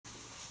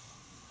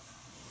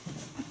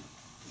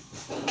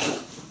All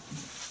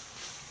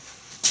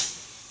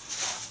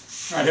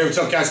right, hey, what's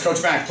up, guys?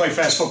 Coach Mac, Play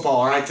Fast Football.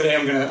 All right, today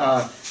I'm going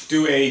to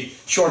do a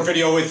short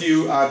video with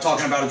you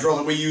talking about a drill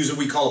that we use that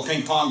we call a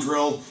ping pong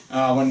drill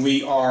when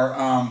we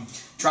are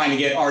trying to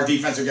get our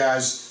defensive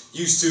guys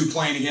used to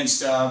playing against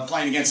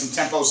some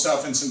tempo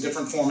stuff and some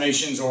different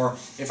formations, or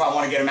if I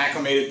want to get them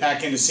acclimated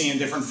back into seeing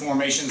different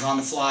formations on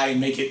the fly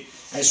and make it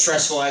as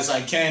stressful as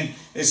I can.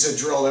 This is a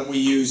drill that we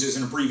use as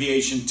an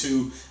abbreviation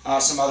to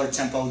some other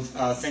tempo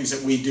things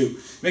that we do.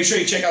 Make sure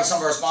you check out some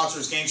of our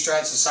sponsors. Game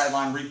Strats, the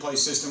sideline replay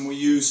system we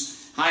use.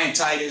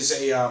 HighandTight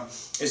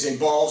is a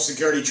ball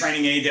security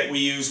training aid that we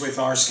use with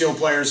our skill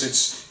players.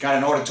 It's got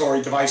an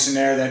auditory device in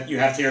there that you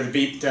have to hear the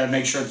beep to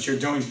make sure that you're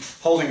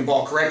holding the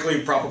ball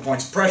correctly, proper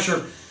points of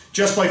pressure.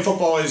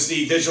 JustPlayFB is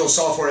the digital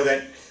software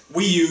that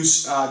we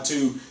use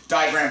to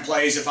diagram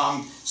plays if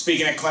I'm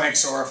speaking at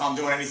clinics or if I'm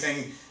doing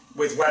anything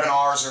with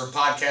webinars or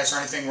podcasts or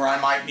anything where I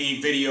might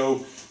need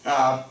video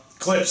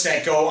clips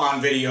that go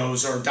on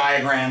videos or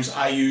diagrams.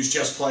 I use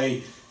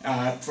JustPlay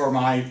for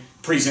my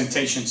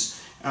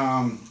presentations.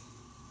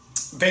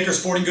 Baker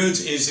Sporting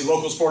Goods is the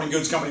local sporting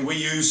goods company we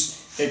use.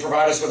 They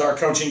provide us with our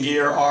coaching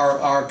gear,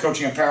 our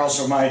coaching apparel,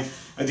 so my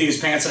Adidas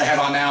pants that I have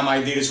on now,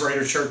 my Adidas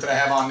Raider shirt that I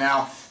have on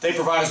now. They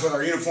provide us with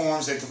our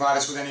uniforms. They provide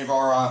us with any of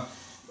our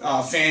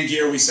fan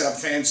gear. We set up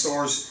fan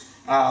stores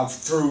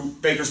through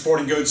Baker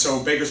Sporting Goods.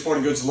 So Baker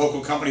Sporting Goods is a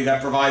local company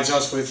that provides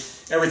us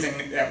with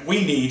everything that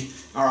we need,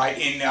 all right,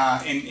 in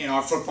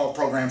our football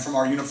program, from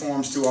our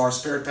uniforms to our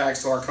spirit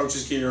packs to our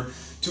coaches gear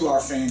to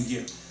our fan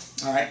gear.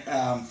 All right,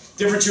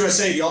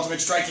 DifferenceUSA, the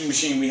ultimate striking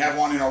machine. We have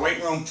one in our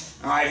weight room.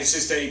 All right, it's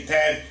just a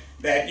pad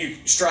that you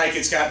strike.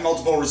 It's got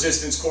multiple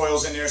resistance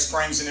coils in there,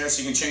 springs in there,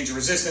 so you can change the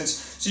resistance.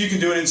 So you can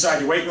do it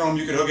inside your weight room.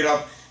 You could hook it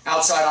up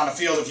outside on the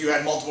field. If you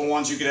had multiple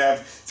ones, you could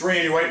have 3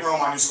 in your weight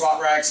room on your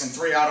squat racks and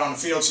 3 out on the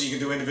field, so you can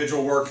do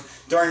individual work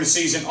during the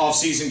season, off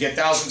season, get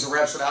thousands of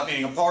reps without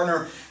needing a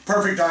partner.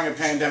 Perfect during a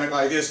pandemic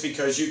like this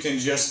because you can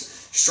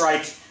just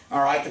strike,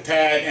 all right, the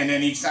pad, and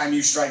then each time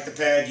you strike the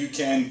pad, you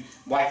can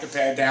wipe the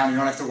pad down. You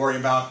don't have to worry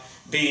about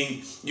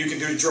being, you can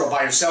do the drill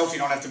by yourself. You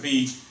don't have to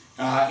be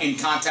in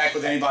contact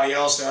with anybody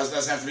else. There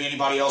doesn't have to be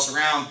anybody else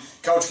around.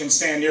 Coach can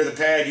stand near the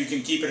pad. You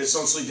can keep it as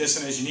socially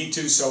distant as you need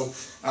to. So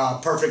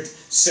perfect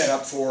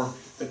setup for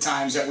the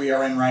times that we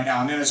are in right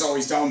now. And then, as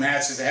always, Dome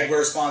Hats is the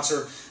headwear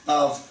sponsor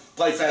of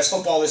Play Fast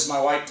Football. This is my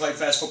white Play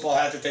Fast Football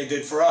hat that they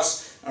did for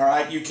us. All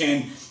right, you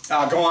can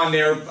go on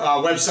their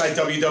website,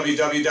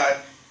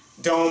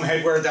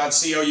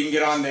 www.domeheadwear.co. You can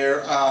get on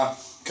their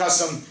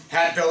custom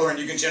hat builder and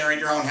you can generate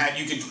your own hat.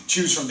 You can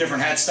choose from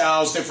different hat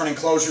styles, different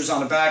enclosures on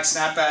the back,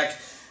 snapback,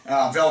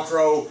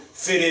 Velcro,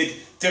 fitted,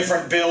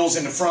 different bills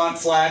in the front,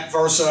 flat,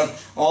 Versa,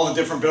 all the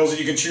different bills that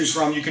you can choose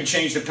from. You can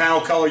change the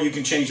panel color, you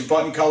can change the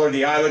button color,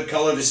 the eyelet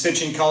color, the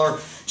stitching color.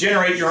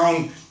 Generate your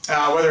own,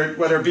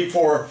 whether it be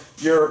for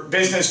your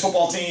business,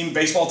 football team,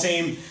 baseball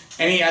team,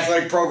 any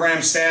athletic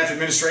program, staff,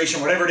 administration,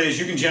 whatever it is,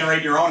 you can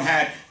generate your own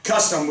hat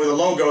custom with a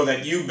logo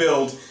that you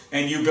build,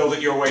 and you build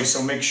it your way.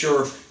 So make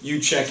sure you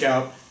check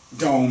out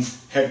Dome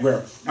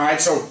Headwear. All right,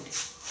 so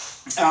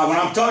when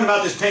I'm talking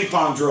about this ping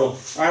pong drill,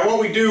 all right, what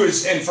we do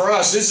is, and for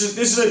us, this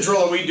is a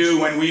drill that we do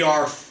when we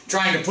are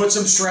trying to put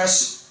some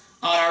stress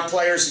on our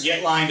players to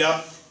get lined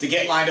up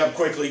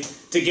quickly,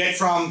 to get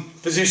from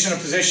position to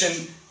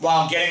position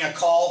while getting a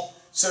call.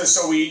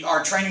 So we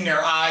are training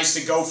their eyes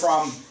to go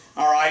from,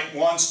 all right,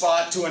 one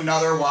spot to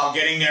another while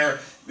getting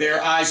their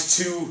eyes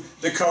to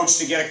the coach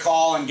to get a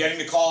call and getting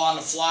the call on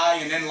the fly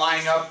and then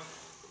lining up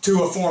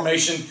to a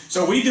formation.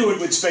 So we do it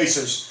with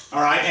spacers,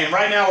 all right? And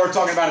right now we're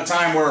talking about a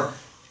time where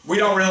we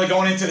don't really,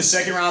 going into the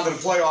second round of the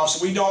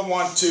playoffs, we don't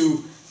want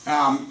to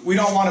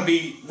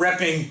be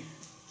repping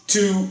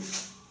 2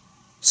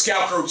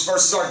 scout groups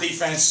versus our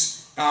defense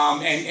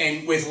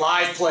and with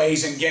live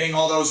plays and getting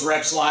all those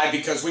reps live,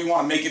 because we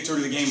want to make it through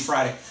to the game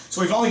Friday.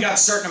 So we've only got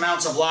certain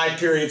amounts of live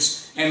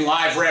periods and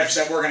live reps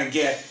that we're going to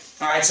get.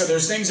 All right, so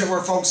there's things that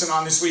we're focusing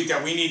on this week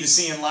that we need to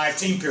see in live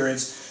team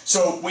periods.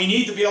 So we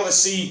need to be able to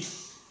see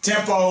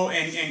tempo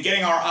and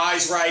getting our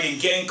eyes right and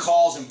getting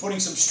calls and putting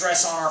some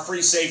stress on our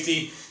free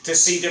safety to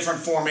see different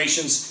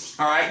formations.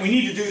 All right, we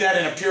need to do that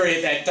in a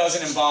period that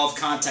doesn't involve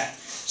contact.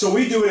 So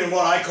we do it in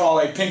what I call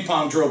a ping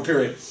pong drill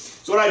period.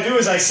 So what I do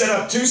is I set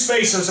up 2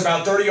 spacers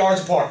about 30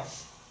 yards apart.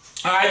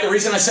 All right, the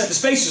reason I set the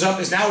spacers up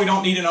is now we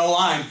don't need an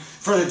O-line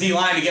for the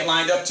D-line to get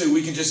lined up to.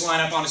 We can just line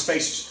up on the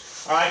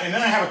spacers. All right, and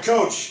then I have a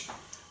coach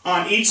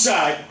on each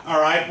side,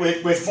 all right,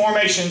 with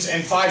formations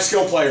and 5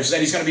 skill players that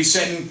he's going to be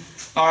setting,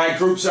 all right,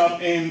 groups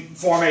up in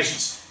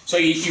formations. So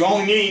I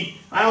only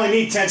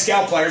need 10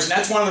 scout players, and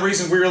that's one of the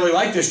reasons we really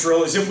like this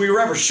drill. Is if we were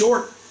ever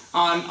short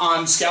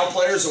on scout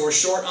players or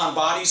short on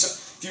bodies,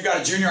 if you've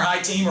got a junior high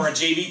team or a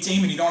JV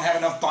team and you don't have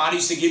enough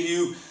bodies to give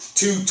you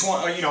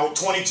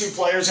 22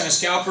 players in a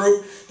scout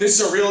group, this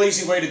is a real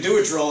easy way to do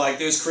a drill like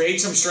this. Create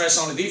some stress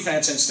on the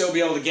defense and still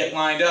be able to get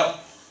lined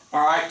up,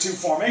 all right, 2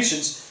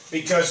 formations,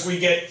 because we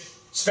get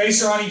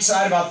spacer on each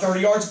side about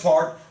 30 yards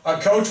apart, a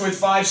coach with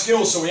 5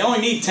 skills, so we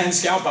only need 10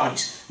 scout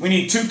bodies. We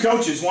need 2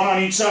 coaches, 1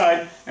 on each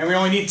side, and we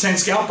only need 10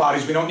 scout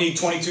bodies. We don't need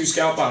 22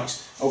 scout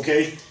bodies,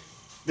 okay?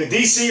 The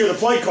DC or the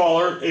play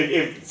caller,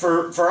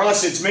 for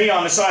us, it's me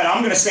on the side. I'm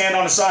going to stand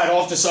on the side,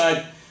 off to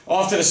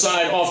the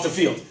side, off the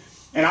field.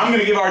 And I'm going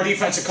to give our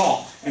defense a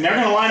call. And they're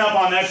going to line up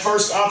on that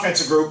first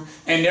offensive group,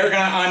 and they're going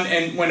to,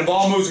 and when the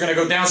ball moves, we're going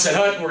to go down set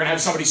hut, and we're going to have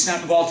somebody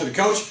snap the ball to the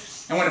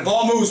coach. And when the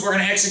ball moves, we're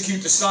going to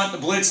execute the stunt, the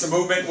blitz, the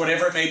movement,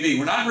 whatever it may be.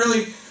 We're not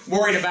really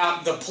worried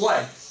about the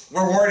play.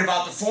 We're worried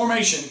about the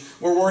formation.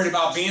 We're worried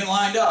about being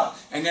lined up.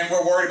 And then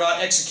we're worried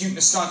about executing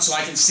the stunt so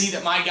I can see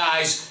that my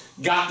guys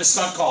got the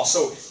stunt call.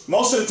 So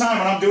most of the time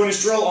when I'm doing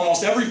this drill,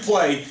 almost every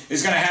play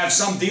is going to have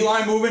some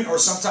D-line movement or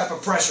some type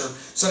of pressure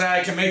so that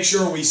I can make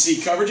sure we see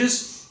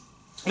coverages,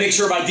 make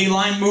sure my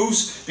D-line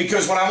moves,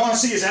 because what I want to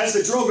see is as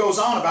the drill goes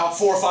on about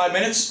 4 or 5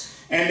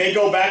 minutes and they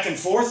go back and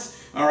forth,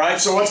 all right,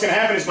 so what's going to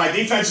happen is my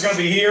defense is going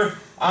to be here.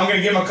 I'm going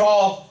to give them a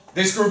call.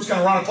 This group's going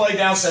to run a play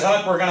down set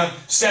hut. We're going to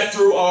step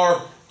through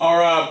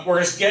we're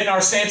going to get in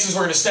our stances.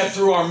 We're going to step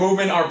through our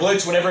movement, our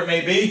blitz, whatever it may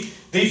be.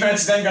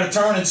 Defense is then going to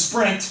turn and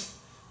sprint,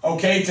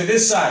 okay, to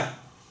this side.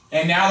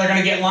 And now they're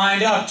going to get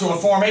lined up to a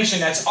formation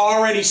that's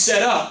already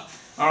set up,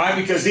 all right,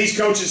 because these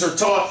coaches are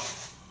taught.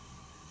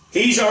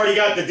 He's already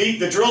got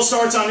the drill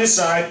starts on this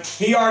side.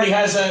 He already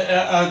has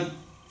a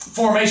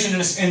formation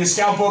in the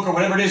scout book or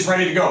whatever it is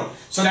ready to go.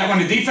 So that when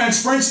the defense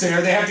sprints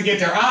there, they have to get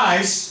their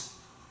eyes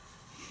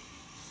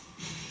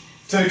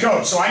to the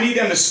coach. So I need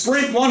them to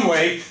sprint one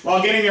way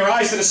while getting their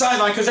eyes to the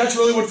sideline, because that's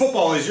really what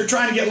football is. You're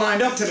trying to get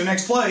lined up to the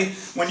next play.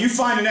 When you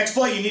find the next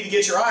play, you need to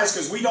get your eyes,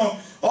 because we don't,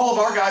 all of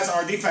our guys on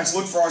our defense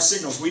look for our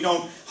signals. We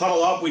don't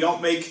huddle up. We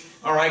don't make,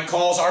 all right,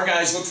 calls. Our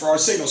guys look for our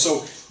signals.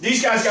 So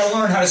these guys got to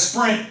learn how to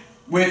sprint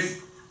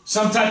with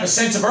some type of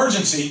sense of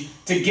urgency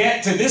to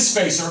get to this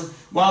spacer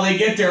while they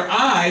get their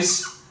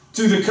eyes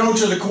to the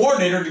coach or the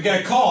coordinator to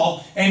get a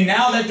call. And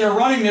now that they're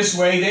running this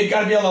way, they've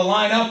got to be able to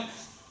line up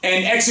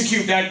and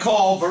execute that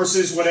call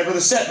versus whatever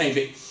the set may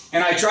be.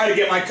 And I try to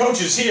get my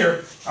coaches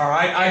here, all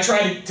right, I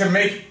try to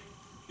make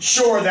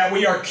sure that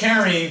we are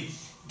carrying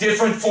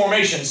different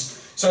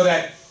formations so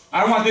that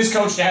I want this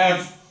coach to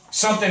have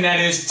something that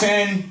is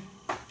 10,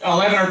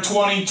 11 or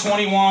 20,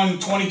 21,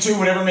 22,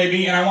 whatever it may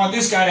be, and I want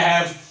this guy to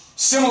have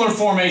similar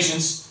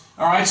formations,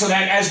 all right, so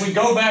that as we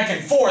go back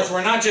and forth,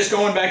 we're not just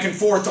going back and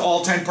forth to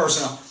all 10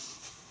 personnel.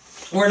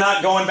 We're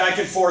not going back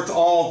and forth to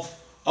all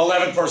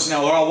 11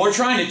 personnel at all. We're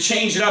trying to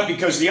change it up,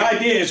 because the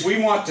idea is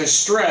we want to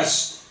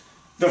stress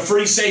the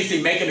free safety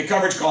making the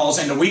coverage calls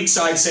and the weak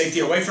side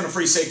safety away from the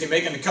free safety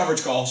making the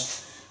coverage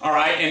calls, all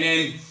right, and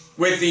then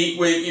with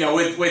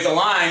the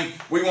line,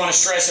 we want to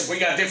stress if we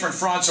got different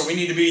fronts or we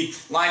need to be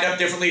lined up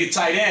differently to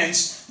tight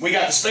ends. We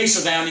got the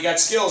spacer down, you got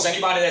skills.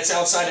 Anybody that's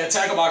outside that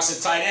tackle box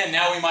at tight end,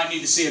 now we might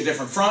need to see a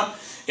different front.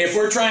 If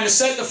we're trying to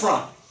set the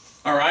front,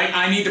 all right,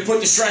 I need to put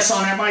the stress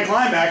on that Mike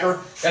linebacker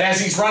that as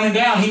he's running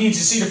down, he needs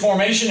to see the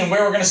formation and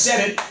where we're going to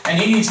set it,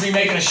 and he needs to be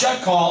making a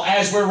shut call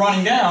as we're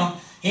running down.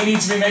 He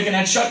needs to be making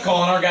that shut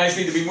call, and our guys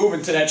need to be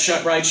moving to that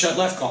shut right, shut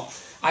left call.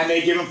 I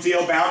may give him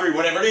field boundary,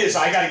 whatever it is.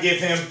 I got to give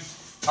him,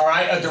 all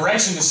right, a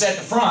direction to set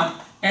the front,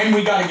 and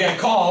we got to get a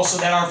call so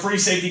that our free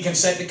safety can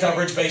set the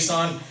coverage based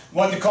on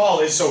what the call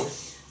is. So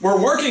we're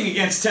working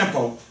against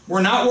tempo.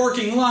 We're not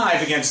working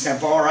live against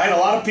tempo, all right? A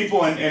lot of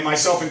people, and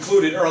myself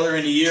included, earlier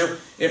in the year,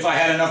 if I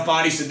had enough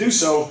bodies to do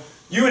so,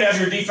 you would have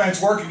your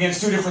defense work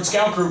against 2 different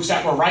scout groups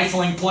that were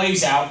rifling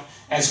plays out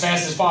as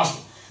fast as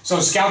possible. So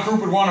a scout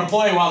group would want to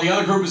play while the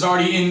other group is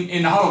already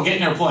in the huddle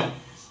getting their play.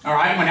 All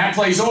right, when that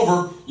play's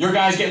over, your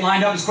guys get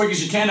lined up as quick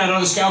as you can. That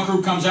other scout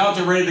group comes out,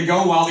 they're ready to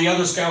go while the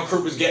other scout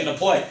group is getting a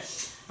play.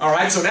 All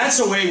right, so that's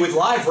the way with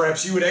live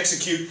reps you would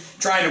execute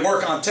trying to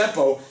work on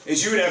tempo,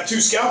 is you would have 2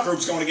 scout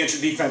groups going against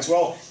your defense.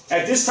 Well,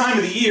 at this time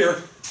of the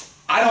year,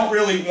 I don't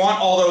really want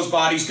all those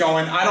bodies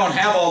going. I don't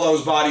have all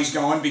those bodies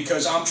going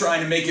because I'm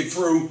trying to make it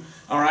through.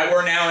 All right,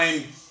 we're now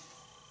in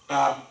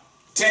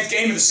 10th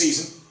game of the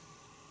season,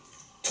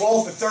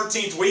 12th to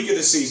 13th week of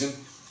the season,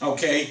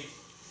 okay?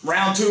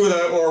 Round 2 of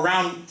the, or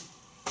round,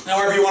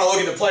 however you want to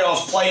look at the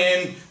playoffs,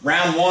 play-in,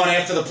 round 1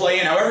 after the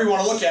play-in, however you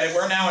want to look at it,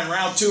 we're now in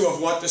round 2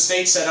 of what the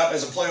state set up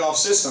as a playoff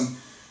system.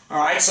 All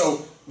right,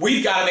 so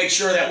we've got to make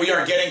sure that we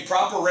are getting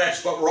proper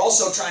reps, but we're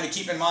also trying to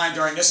keep in mind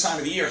during this time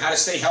of the year how to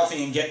stay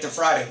healthy and get to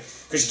Friday.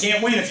 Because you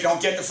can't win if you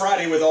don't get to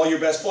Friday with all your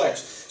best players.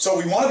 So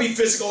we want to be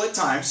physical at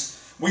times.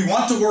 We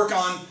want to work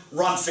on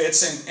run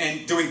fits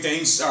and doing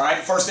things. All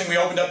right, first thing we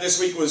opened up this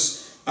week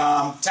was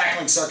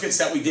tackling circuits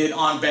that we did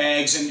on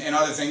bags and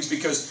other things,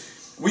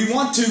 because we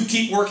want to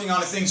keep working on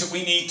the things that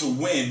we need to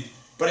win,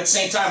 but at the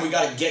same time we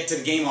got to get to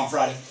the game on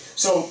Friday.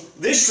 So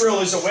this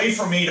drill is a way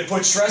for me to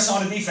put stress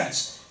on the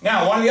defense.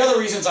 Now, one of the other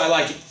reasons I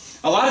like it,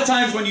 a lot of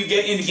times when you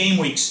get into game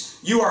weeks,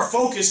 you are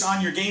focused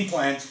on your game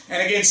plan,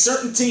 and against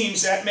certain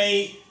teams that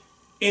may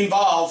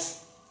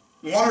involve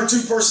 1 or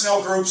 2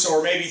 personnel groups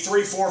or maybe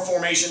 3, 4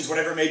 formations,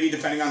 whatever it may be,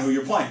 depending on who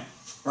you're playing,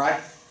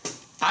 right?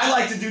 I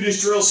like to do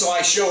this drill so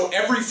I show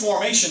every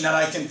formation that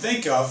I can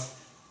think of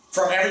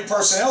from every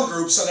personnel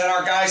group so that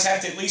our guys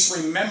have to at least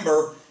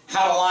remember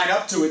how to line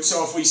up to it,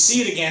 so if we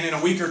see it again in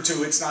a week or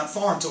 2, it's not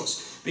foreign to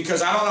us.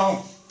 Because I don't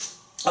know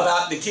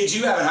about the kids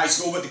you have in high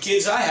school, but the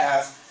kids I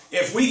have,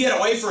 if we get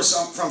away from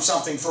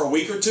something for a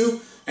week or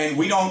two and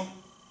we don't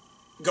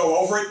go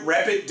over it,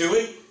 rep it, do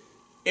it,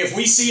 if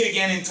we see it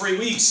again in 3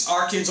 weeks,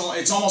 our kids,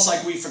 it's almost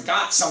like we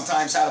forgot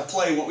sometimes how to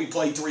play what we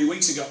played 3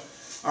 weeks ago.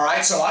 All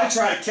right, so I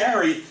try to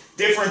carry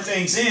different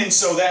things in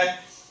so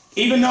that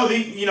even though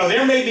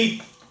there may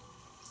be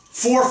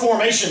 4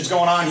 formations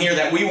going on here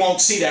that we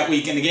won't see that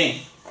week in the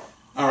game.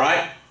 All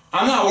right,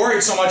 I'm not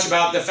worried so much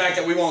about the fact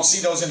that we won't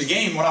see those in the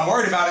game. What I'm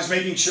worried about is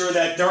making sure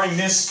that during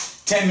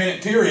this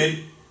 10-minute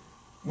period,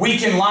 we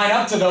can line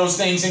up to those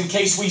things in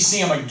case we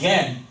see them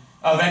again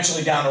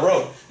eventually down the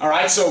road. All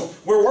right, so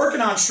we're working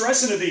on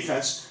stressing the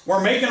defense.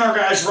 We're making our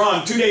guys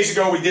run. 2 days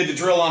ago, we did the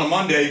drill on a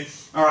Monday,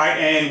 all right,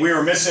 and we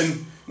were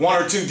missing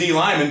 1 or 2 D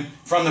linemen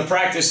from the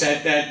practice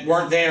that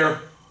weren't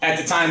there at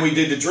the time we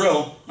did the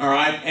drill, all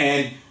right,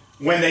 and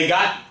when they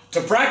got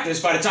to practice,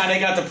 by the time they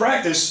got to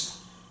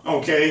practice,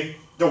 okay,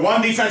 the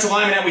 1 defensive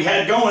lineman that we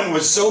had going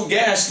was so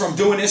gassed from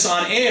doing this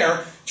on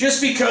air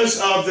just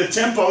because of the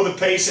tempo, the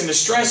pace, and the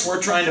stress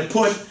we're trying to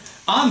put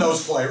on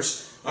those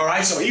players. All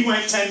right, so he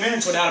went 10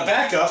 minutes without a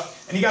backup,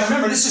 and you got to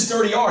remember, this is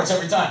 30 yards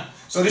every time.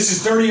 So this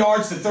is 30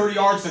 yards to 30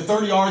 yards to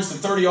 30 yards to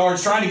 30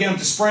 yards, trying to get them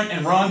to sprint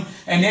and run,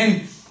 and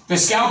then the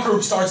scout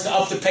group starts to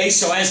up the pace,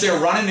 so as they're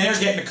running there,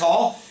 getting the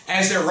call,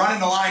 as they're running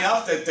the line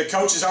up, the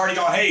coach is already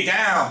going, hey,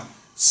 down,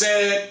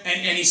 set,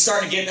 and he's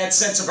starting to get that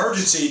sense of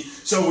urgency,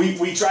 so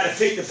we try to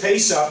pick the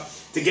pace up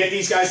to get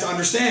these guys to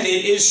understand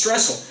it is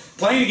stressful.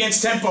 Playing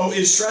against tempo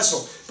is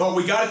stressful, but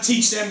we got to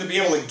teach them to be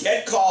able to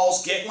get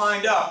calls, get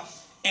lined up,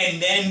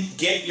 and then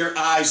get your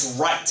eyes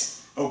right,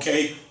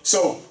 okay?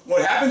 So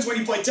what happens when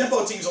you play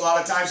tempo teams a lot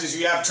of times is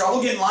you have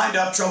trouble getting lined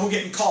up, trouble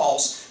getting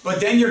calls,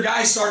 but then your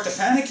guys start to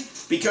panic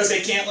because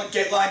they can't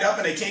get lined up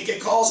and they can't get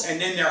calls,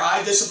 and then their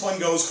eye discipline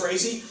goes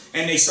crazy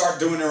and they start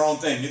doing their own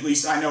thing, at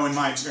least I know in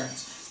my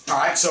experience. All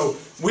right, so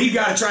we've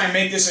got to try and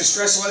make this as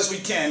stressful as we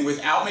can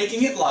without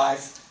making it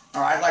live.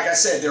 All right, like I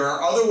said, there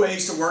are other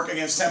ways to work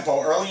against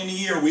tempo. Early in the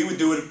year, we would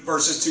do it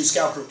versus 2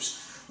 scout groups.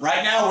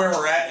 Right now, where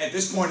we're at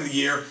this point of the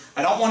year,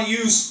 I don't want to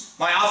use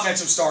my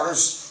offensive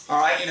starters, all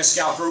right, in a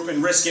scout group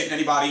and risk getting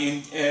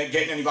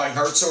anybody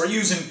hurt. So we're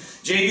using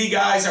JV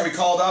guys that we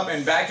called up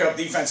and backup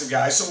defensive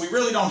guys. So we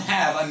really don't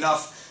have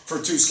enough for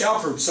 2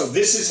 scout groups. So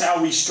this is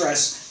how we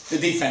stress the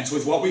defense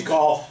with what we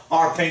call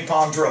our ping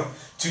pong drill.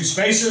 2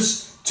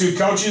 spacers, 2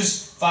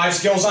 coaches, 5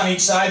 skills on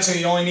each side, so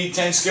you only need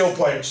 10 skill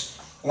players.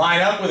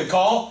 Line up with a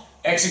call,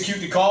 execute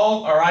the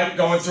call, all right,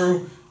 going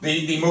through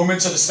the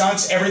movements of the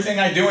stunts. Everything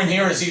I do in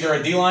here is either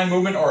a D-line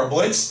movement or a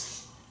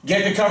blitz.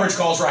 Get the coverage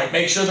calls right.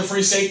 Make sure the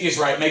free safety is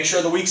right. Make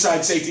sure the weak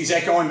side safety is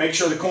echoing. Make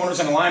sure the corners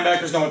and the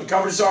linebackers know what the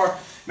coverages are.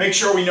 Make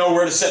sure we know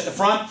where to set the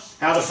front,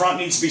 how the front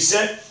needs to be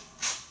set.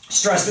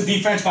 Stress the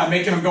defense by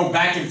making them go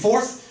back and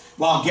forth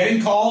while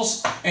getting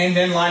calls and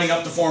then lining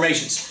up the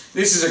formations.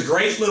 This is a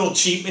great little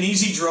cheap and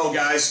easy drill,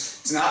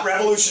 guys. It's not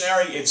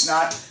revolutionary. It's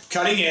not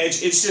cutting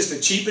edge. It's just a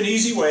cheap and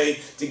easy way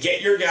to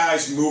get your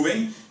guys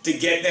moving, to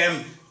get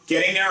them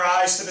getting their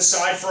eyes to the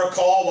side for a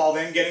call while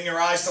then getting their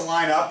eyes to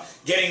line up,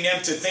 getting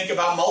them to think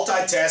about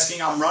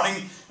multitasking. I'm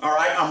running, all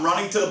right, I'm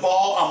running to the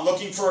ball, I'm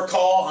looking for a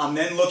call, I'm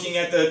then looking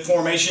at the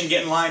formation,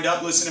 getting lined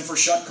up, listening for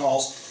shut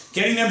calls,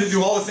 getting them to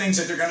do all the things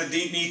that they're going to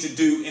need to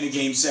do in a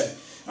game setting.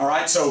 All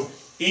right, so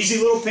easy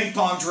little ping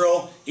pong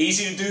drill,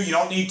 easy to do. You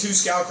don't need 2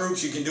 scout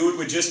groups. You can do it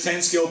with just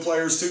 10 skilled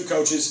players, 2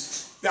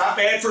 coaches. Not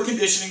bad for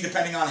conditioning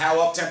depending on how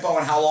up-tempo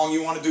and how long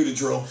you want to do the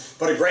drill,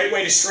 but a great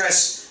way to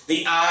stress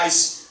the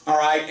eyes, all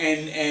right,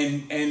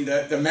 and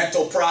the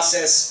mental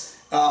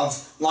process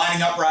of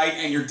lining up right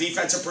and your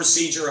defensive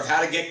procedure of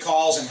how to get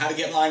calls and how to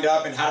get lined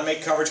up and how to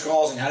make coverage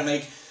calls and how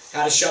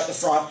to shut the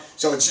front.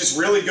 So it's just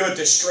really good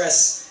to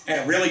stress in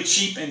a really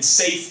cheap and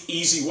safe,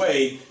 easy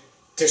way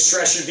to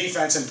stress your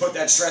defense and put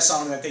that stress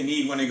on them that they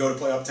need when they go to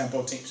play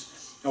up-tempo teams.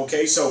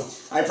 Okay, so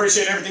I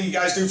appreciate everything you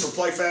guys do for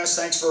Play Fast.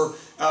 Thanks for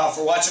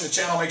watching the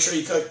channel. Make sure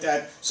you click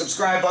that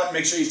subscribe button.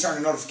 Make sure you turn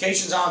the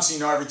notifications on so you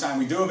know every time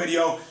we do a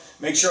video.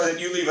 Make sure that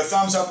you leave a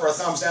thumbs up or a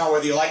thumbs down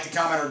whether you like the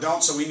comment or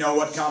don't, so we know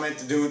what comment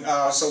to do,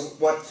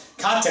 what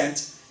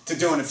content to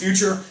do in the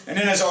future. And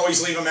then, as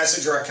always, leave a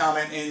message or a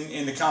comment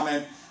in the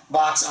comment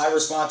box. I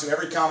respond to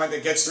every comment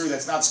that gets through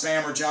that's not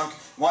spam or junk.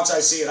 Once I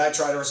see it, I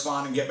try to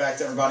respond and get back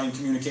to everybody and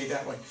communicate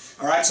that way.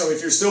 All right, so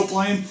if you're still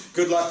playing,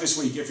 good luck this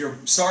week. If you're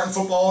starting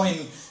football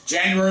in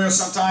January or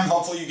sometime,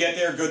 hopefully you get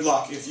there, good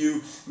luck. If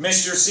you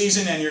missed your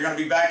season and you're going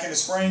to be back in the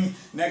spring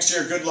next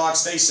year, good luck,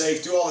 stay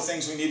safe, do all the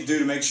things we need to do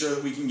to make sure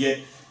that we can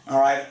get,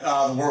 all right,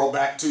 the world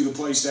back to the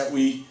place that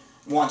we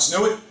once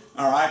knew it,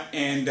 all right,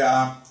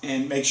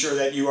 and make sure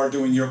that you are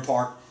doing your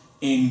part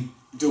in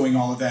doing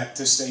all of that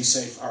to stay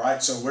safe, all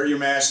right? So wear your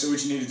mask, do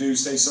what you need to do,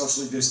 stay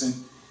socially distant.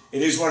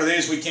 It is what it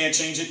is. We can't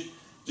change it.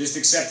 Just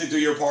accept it, do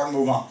your part, and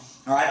move on.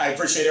 All right, I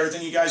appreciate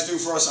everything you guys do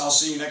for us. I'll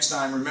see you next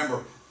time.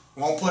 Remember,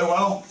 won't play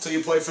well until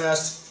you play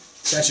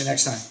fast. Catch you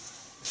next time.